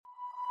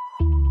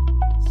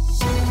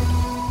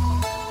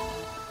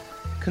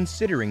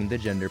Considering the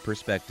Gender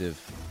Perspective.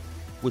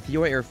 With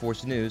your Air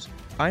Force News,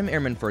 I'm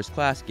Airman First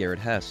Class Garrett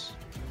Hess.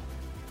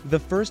 The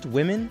first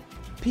Women,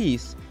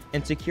 Peace,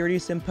 and Security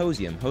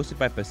Symposium hosted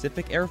by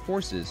Pacific Air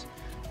Forces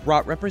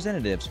brought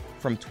representatives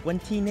from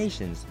 20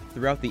 nations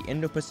throughout the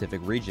Indo-Pacific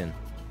region.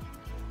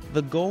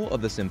 The goal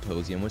of the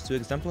symposium was to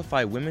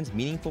exemplify women's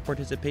meaningful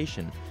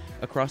participation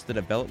across the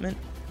development,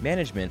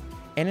 management,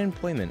 and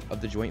employment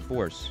of the Joint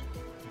Force.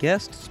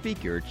 Guest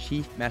speaker,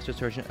 Chief Master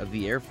Sergeant of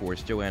the Air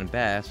Force Joanne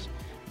Bass,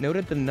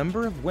 noted the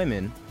number of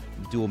women,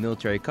 dual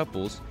military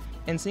couples,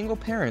 and single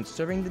parents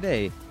serving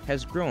today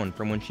has grown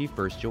from when she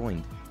first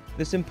joined.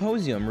 The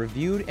symposium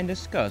reviewed and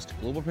discussed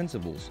global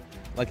principles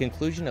like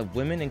inclusion of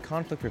women in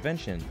conflict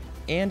prevention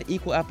and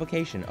equal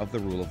application of the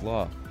rule of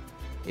law.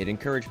 It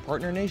encouraged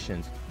partner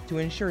nations to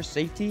ensure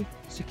safety,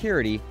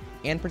 security,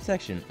 and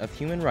protection of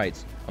human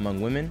rights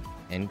among women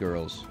and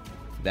girls.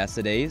 That's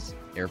today's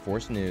Air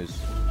Force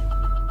News.